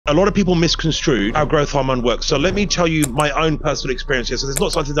a lot of people misconstrue how growth hormone works. So let me tell you my own personal experience here. So it's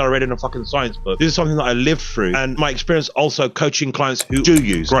not something that I read in a fucking science book. This is something that I lived through, and my experience also coaching clients who do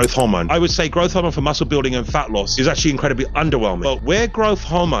use growth hormone. I would say growth hormone for muscle building and fat loss is actually incredibly underwhelming. But where growth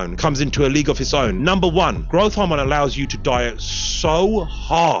hormone comes into a league of its own, number one, growth hormone allows you to diet so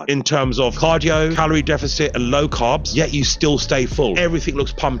hard in terms of cardio, calorie deficit, and low carbs, yet you still stay full. Everything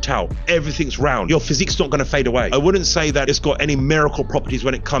looks pumped out. Everything's round. Your physique's not going to fade away. I wouldn't say that it's got any miracle properties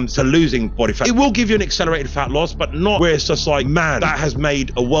when it comes to losing body fat. It will give you an accelerated fat loss, but not where it's just like, man, that has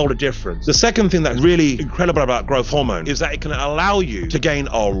made a world of difference. The second thing that's really incredible about growth hormone is that it can allow you to gain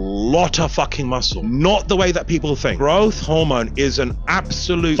a lot of fucking muscle. Not the way that people think. Growth hormone is an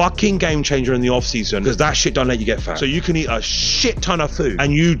absolute fucking game changer in the off season, because that shit don't let you get fat. So you can eat a shit ton of food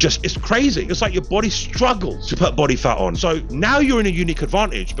and you just, it's crazy. It's like your body struggles to put body fat on. So now you're in a unique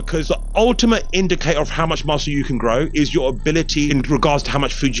advantage, because the ultimate indicator of how much muscle you can grow is your ability in regards to how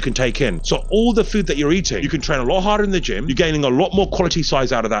much food you can take in. So all the food that you're eating, you can train a lot harder in the gym, you're gaining a lot more quality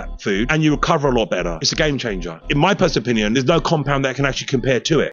size out of that food, and you recover a lot better. It's a game changer. In my personal opinion, there's no compound that can actually compare to it.